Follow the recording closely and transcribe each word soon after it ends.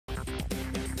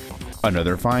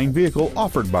Another fine vehicle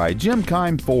offered by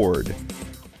Keim Ford.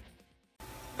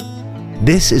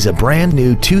 This is a brand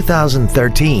new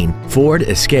 2013 Ford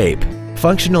Escape,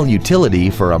 functional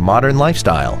utility for a modern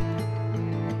lifestyle.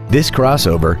 This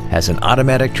crossover has an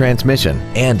automatic transmission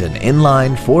and an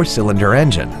inline 4-cylinder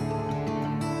engine.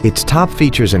 Its top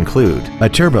features include a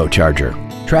turbocharger,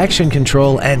 traction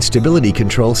control and stability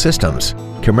control systems,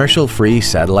 commercial-free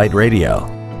satellite radio,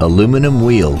 aluminum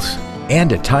wheels,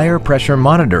 and a tire pressure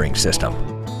monitoring system.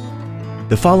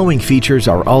 The following features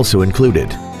are also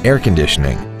included: air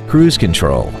conditioning, cruise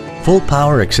control, full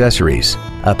power accessories,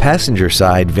 a passenger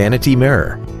side vanity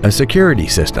mirror, a security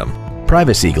system,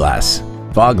 privacy glass,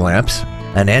 fog lamps,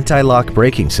 an anti-lock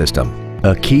braking system,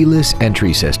 a keyless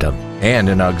entry system, and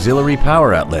an auxiliary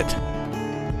power outlet.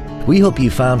 We hope you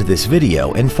found this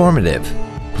video informative.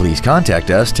 Please contact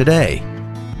us today.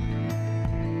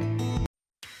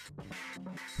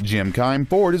 Keim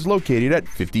Ford is located at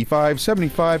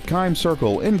 5575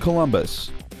 Keimcircle in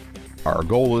Columbus. Our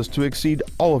goal is to exceed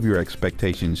all of your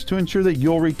expectations to ensure that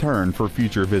you'll return for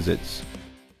future visits.